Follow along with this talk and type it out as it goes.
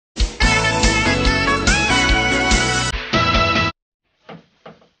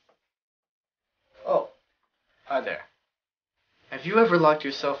Hi there. Have you ever locked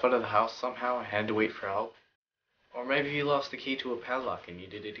yourself out of the house somehow and had to wait for help? Or maybe you lost the key to a padlock and you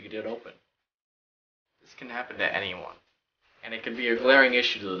needed to get it open. This can happen to anyone, and it can be a glaring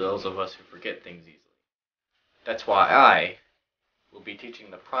issue to those of us who forget things easily. That's why I will be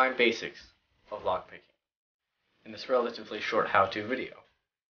teaching the prime basics of lockpicking in this relatively short how-to video.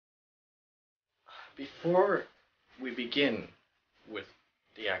 Before we begin with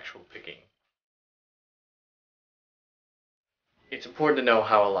the actual picking, it's important to know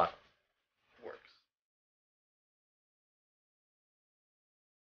how a lock works.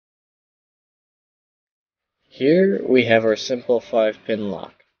 Here we have our simple 5-pin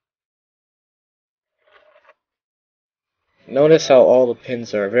lock. Notice how all the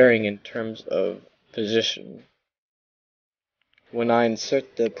pins are varying in terms of position. When I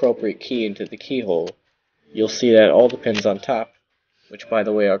insert the appropriate key into the keyhole, you'll see that all the pins on top, which by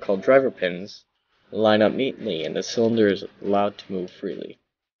the way are called driver pins, line up neatly and the cylinder is allowed to move freely.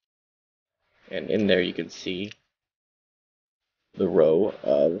 And in there you can see the row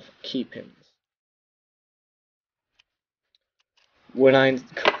of key pins. When I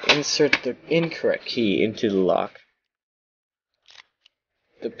insert the incorrect key into the lock,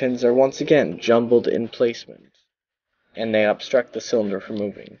 the pins are once again jumbled in placement, and they obstruct the cylinder from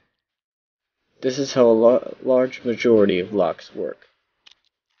moving. This is how a large majority of locks work.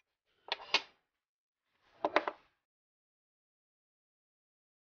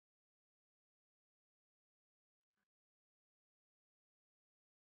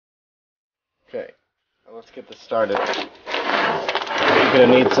 Okay, now let's get this started. You're gonna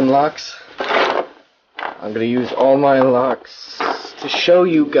need some locks. I'm gonna use all my locks to show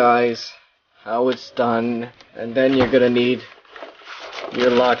you guys how it's done, and then you're gonna need your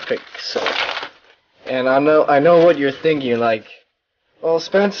lockpick. And I know what you're thinking, like, well,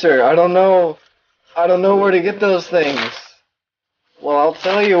 Spencer, I don't know where to get those things. Well, I'll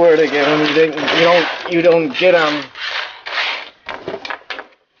tell you where to get them. You don't get them.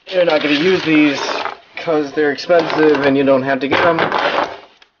 You're not gonna use these because they're expensive, and you don't have to get them.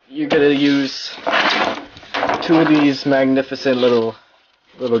 You're gonna use two of these magnificent little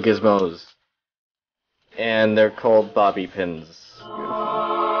gizmos, and they're called bobby pins.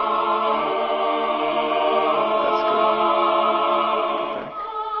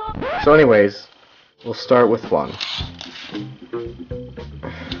 So anyways, we'll start with one.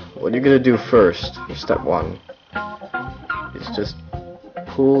 What you're gonna do first, step one, is just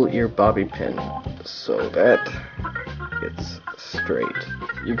pull your bobby pin so that it's straight.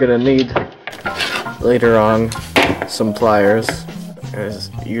 You're gonna need, later on, some pliers. There's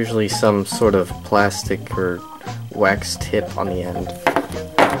usually some sort of plastic or wax tip on the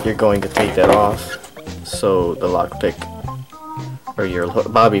end. You're going to take that off so the lockpick or your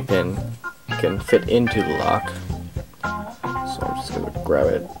bobby pin can fit into the lock. So I'm just going to grab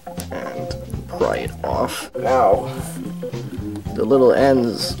it and pry it off. Now, the little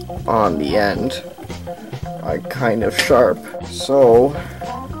ends on the end are kind of sharp, so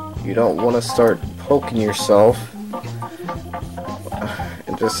you don't want to start poking yourself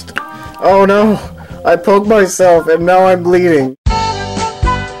and just, oh no, I poked myself and now I'm bleeding.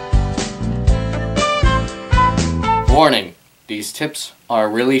 Warning, these tips are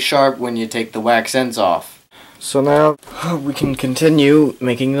really sharp when you take the wax ends off. So now we can continue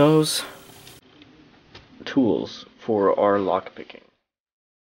making those tools for our lock picking.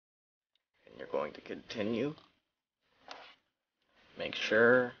 And you're going to continue. Make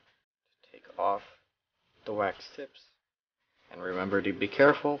sure to take off the wax tips. And remember to be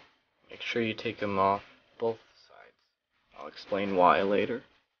careful. Make sure you take them off both sides. I'll explain why later.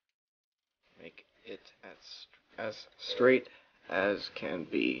 Make it as straight as can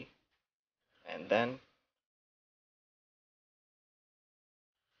be. And then,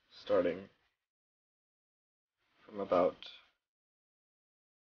 starting from about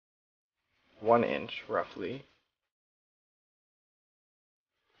 1 inch, roughly,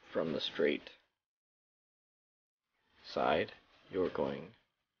 from the straight side, you're going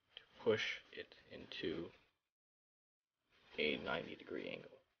to push it into a 90-degree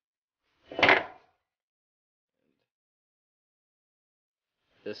angle.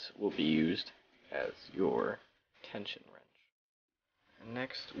 This will be used as your tension wrench. And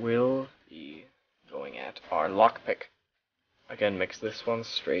next we'll be going at our lockpick. Again, mix this one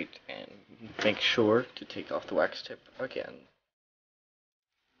straight and make sure to take off the wax tip again.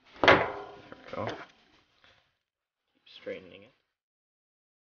 There we go. Keep straightening it.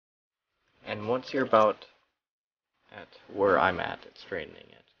 And once you're about at where I'm at straightening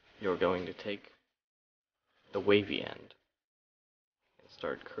it, you're going to take the wavy end and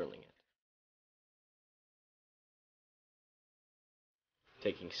start curling it.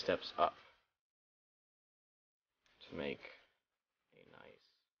 taking steps up to make a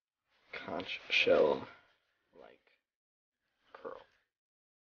nice conch shell like curl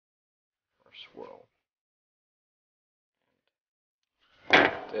or swirl.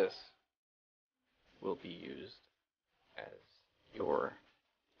 This will be used as your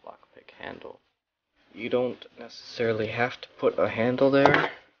lockpick handle. You don't necessarily have to put a handle there,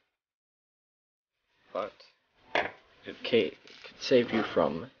 but it could save you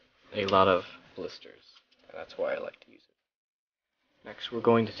from a lot of blisters, and that's why I like to use it. Next, we're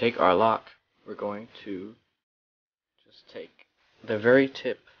going to take our lock. We're going to just take the very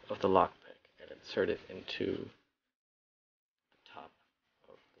tip of the lockpick and insert it into the top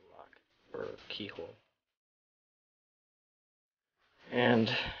of the lock or keyhole.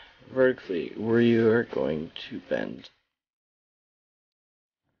 And vertically, we are going to bend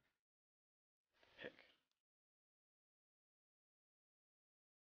the pick.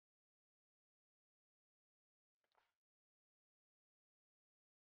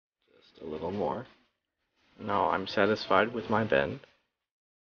 Just a little more. Now I'm satisfied with my bend.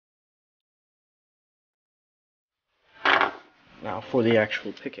 Now for the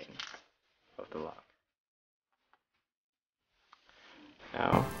actual picking of the lock.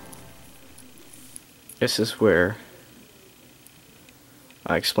 Now, this is where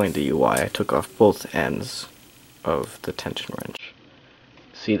I explained to you why I took off both ends of the tension wrench.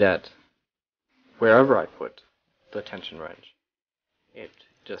 See that wherever I put the tension wrench, it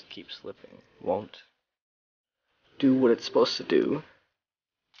just keeps slipping, won't do what it's supposed to do.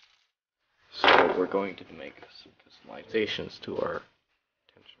 So we're going to make some customizations to our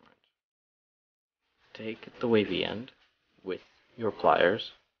tension wrench. Take the wavy end with your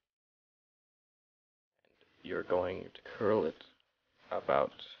pliers, and you're going to curl it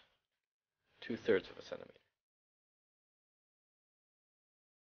about 2/3 of a centimeter.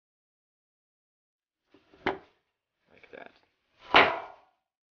 Like that.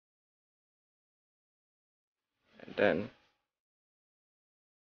 And then,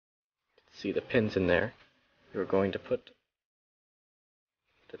 see the pins in there, you're going to put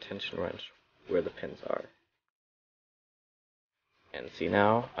the tension wrench where the pins are. And see,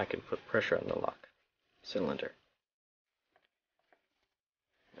 now I can put pressure on the lock cylinder.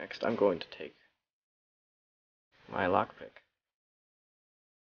 Next, I'm going to take my lockpick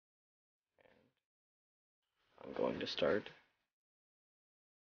and I'm going to start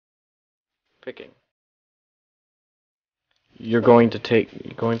picking. You're going to take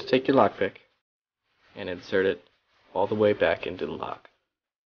your lockpick and insert it all the way back into the lock.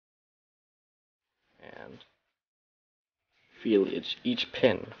 And feel each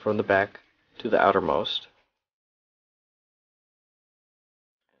pin from the back to the outermost.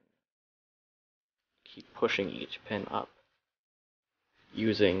 Keep pushing each pin up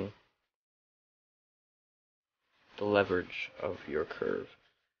using the leverage of your curve.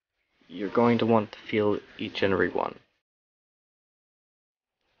 You're going to want to feel each and every one.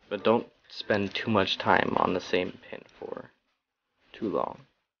 But don't spend too much time on the same pin for too long.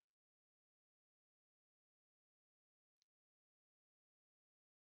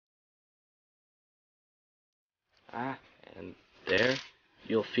 And there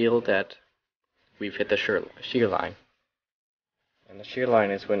you'll feel that we've hit the shear line. And the shear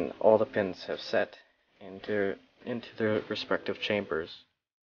line is when all the pins have set into their respective chambers.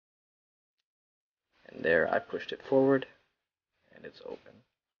 And there I pushed it forward and it's open.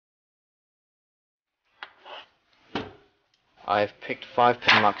 I've picked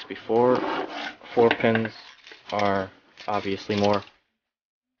 5-pin locks before. 4 pins are obviously more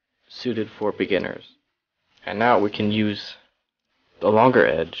suited for beginners. And now we can use the longer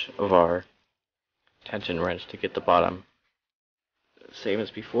edge of our tension wrench to get the bottom. Same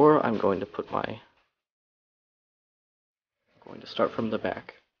as before, I'm going to start from the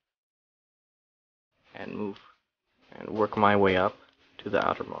back and move and work my way up to the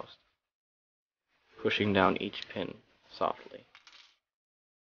outermost, pushing down each pin softly.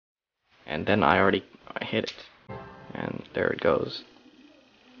 And then I hit it, and there it goes.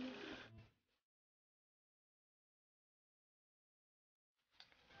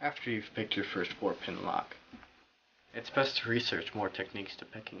 After you've picked your first 4-pin lock, it's best to research more techniques to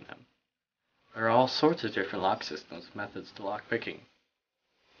picking them. There are all sorts of different lock systems, methods to lock picking.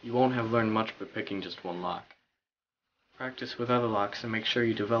 You won't have learned much by picking just one lock. Practice with other locks and make sure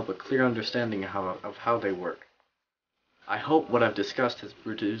you develop a clear understanding of how they work. I hope what I've discussed has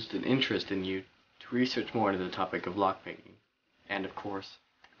produced an interest in you to research more into the topic of lock picking, and of course,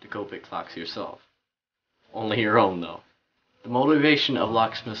 to go pick locks yourself. Only your own, though. The motivation of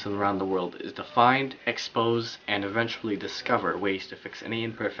locksmiths around the world is to find, expose, and eventually discover ways to fix any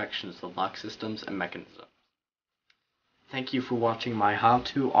imperfections of lock systems and mechanisms. Thank you for watching my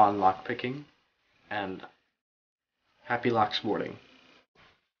how-to on lockpicking, and happy locksmorting.